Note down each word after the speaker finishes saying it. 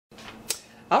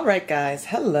Alright guys,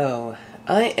 hello.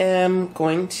 I am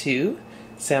going to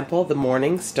sample the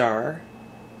Morningstar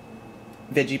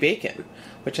Veggie Bacon,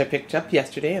 which I picked up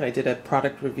yesterday, and I did a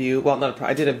product review, well not a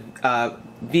product, I did a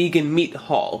vegan meat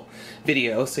haul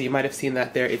video, so you might have seen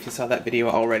that there if you saw that video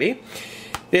already.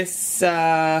 This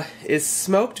is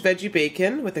smoked veggie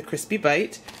bacon with a crispy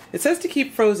bite. It says to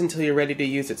keep frozen until you're ready to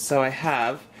use it, so I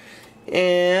have.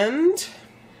 And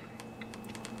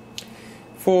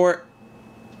for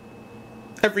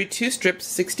every 2 strips,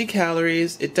 60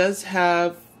 calories. It does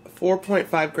have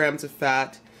 4.5 grams of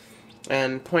fat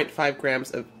and 0.5 grams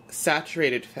of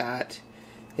saturated fat.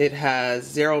 It has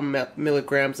 0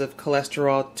 milligrams of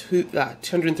cholesterol,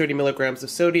 230 milligrams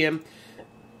of sodium,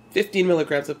 15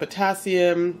 milligrams of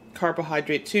potassium,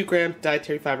 carbohydrate 2 grams,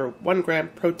 dietary fiber 1 gram,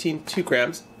 protein 2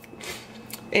 grams.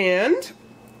 And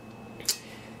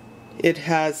it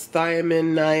has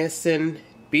thiamine, niacin,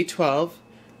 B12,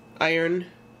 iron,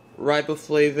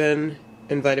 riboflavin,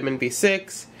 and vitamin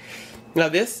B6. Now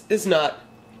this is not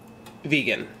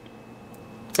vegan.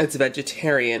 It's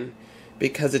vegetarian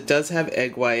because it does have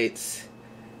egg whites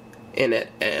in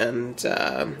it. And,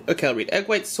 okay, I'll read. Egg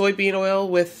white soybean oil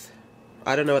with,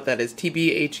 I don't know what that is,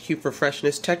 TBHQ for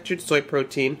freshness, textured soy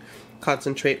protein,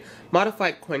 concentrate,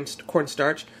 modified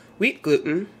cornstarch, wheat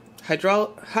gluten,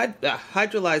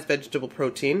 hydrolyzed vegetable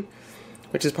protein,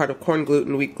 which is part of corn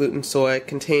gluten, wheat gluten, soy,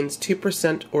 contains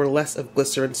 2% or less of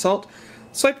glycerin salt,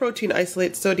 soy protein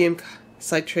isolate, sodium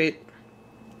citrate,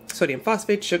 sodium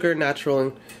phosphate, sugar, natural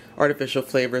and artificial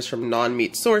flavors from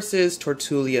non-meat sources,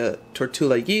 tortilla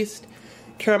yeast,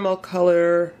 caramel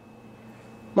color,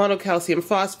 monocalcium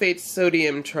phosphate,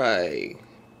 sodium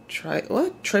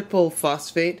triple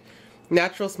phosphate,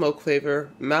 natural smoke flavor,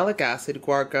 malic acid,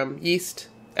 guar gum, yeast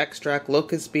extract,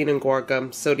 locust bean and guar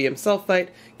gum, sodium sulfite,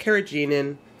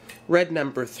 carrageenan, red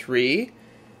number 3,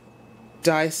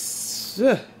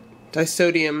 disodium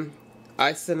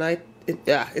isonite.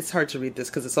 It's hard to read this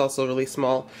because it's also really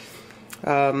small.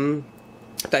 Disodium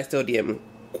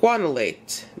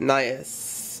guanylate,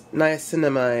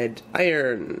 niacinamide,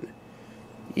 iron,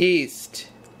 yeast,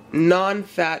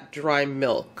 non-fat dry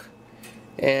milk,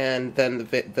 and then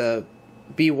the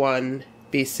B1,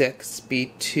 B6,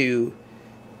 B2,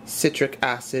 citric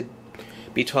acid,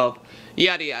 B12,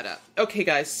 yada yada. Okay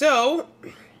guys, so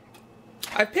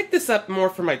I picked this up more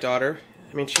for my daughter.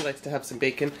 I mean, she likes to have some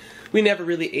bacon. We never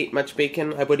really ate much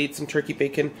bacon. I would eat some turkey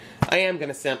bacon. I am going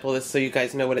to sample this so you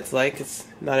guys know what it's like.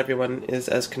 Not everyone is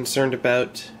as concerned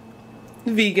about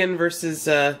vegan versus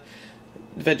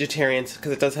vegetarians,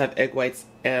 because it does have egg whites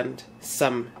and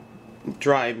some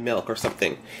dry milk or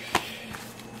something.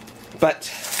 But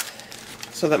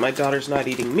so that my daughter's not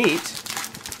eating meat,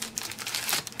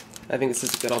 I think this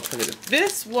is a good alternative.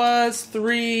 This was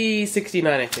 $3.69,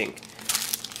 I think.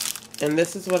 And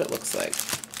this is what it looks like.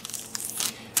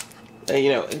 You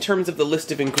know, in terms of the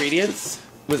list of ingredients,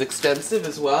 was extensive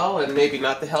as well, and maybe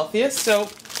not the healthiest. So,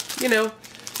 you know,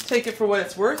 take it for what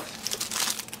it's worth.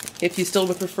 If you still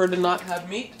would prefer to not have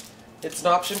meat, it's an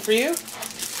option for you.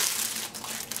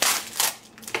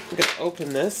 I'm going to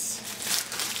open this.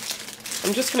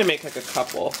 I'm just going to make like a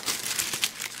couple.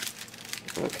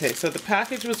 Okay, so the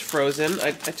package was frozen.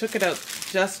 I took it out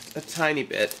just a tiny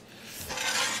bit.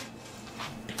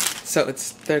 So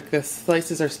the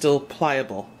slices are still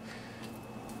pliable,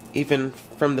 even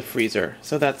from the freezer.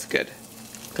 So that's good,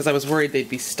 because I was worried they'd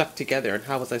be stuck together, and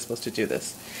how was I supposed to do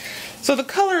this? So the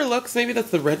color looks, maybe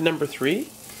that's the red number 3.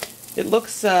 It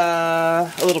looks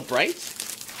a little bright.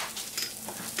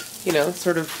 You know,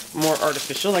 sort of more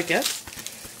artificial, I guess.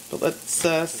 But let's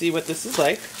see what this is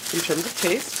like in terms of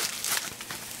taste.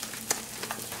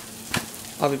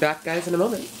 I'll be back, guys, in a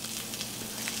moment.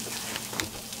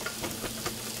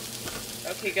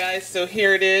 Okay, guys, so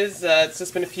here it is. It's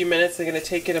just been a few minutes. I'm going to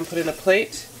take it and put it in a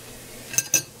plate.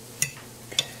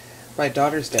 My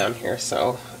daughter's down here,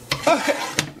 so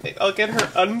I'll get her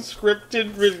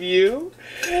unscripted review.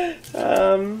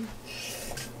 I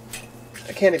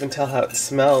can't even tell how it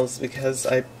smells because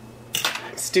I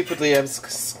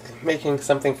was making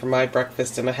something for my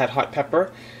breakfast and I had hot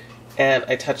pepper. And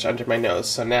I touched under my nose,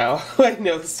 so now my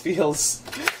nose feels,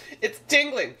 it's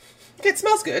tingling. Okay, it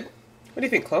smells good. What do you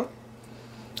think, Chloe?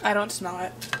 I don't smell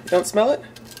it. You don't smell it?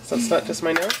 So it's not just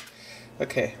my nose?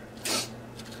 Okay.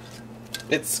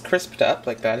 It's crisped up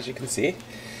like that, as you can see.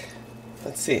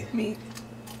 Let's see. Me.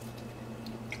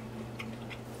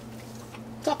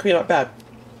 It's actually not bad.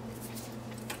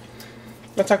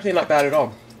 That's actually not bad at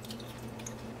all.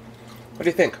 What do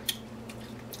you think?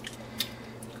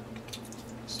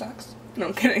 Sucks. No,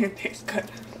 I'm kidding. It tastes good.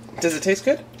 Does it taste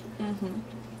good? Mm-hmm.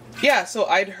 Yeah, so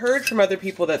I'd heard from other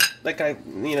people that, like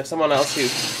someone else who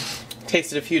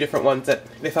tasted a few different ones that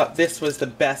they thought this was the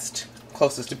best,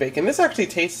 closest to bacon. This actually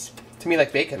tastes to me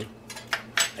like bacon.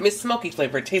 I mean, it's smoky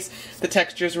flavor. It tastes, the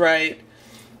texture's right,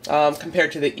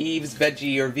 compared to the Eve's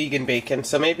veggie or vegan bacon.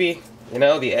 So maybe, you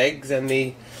know, the eggs and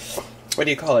the, what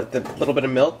do you call it, the little bit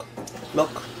of milk,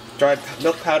 dried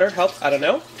milk powder helps, I don't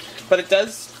know. But it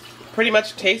does pretty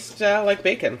much taste like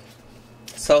bacon.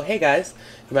 So, hey guys,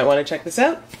 you might want to check this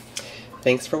out.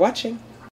 Thanks for watching.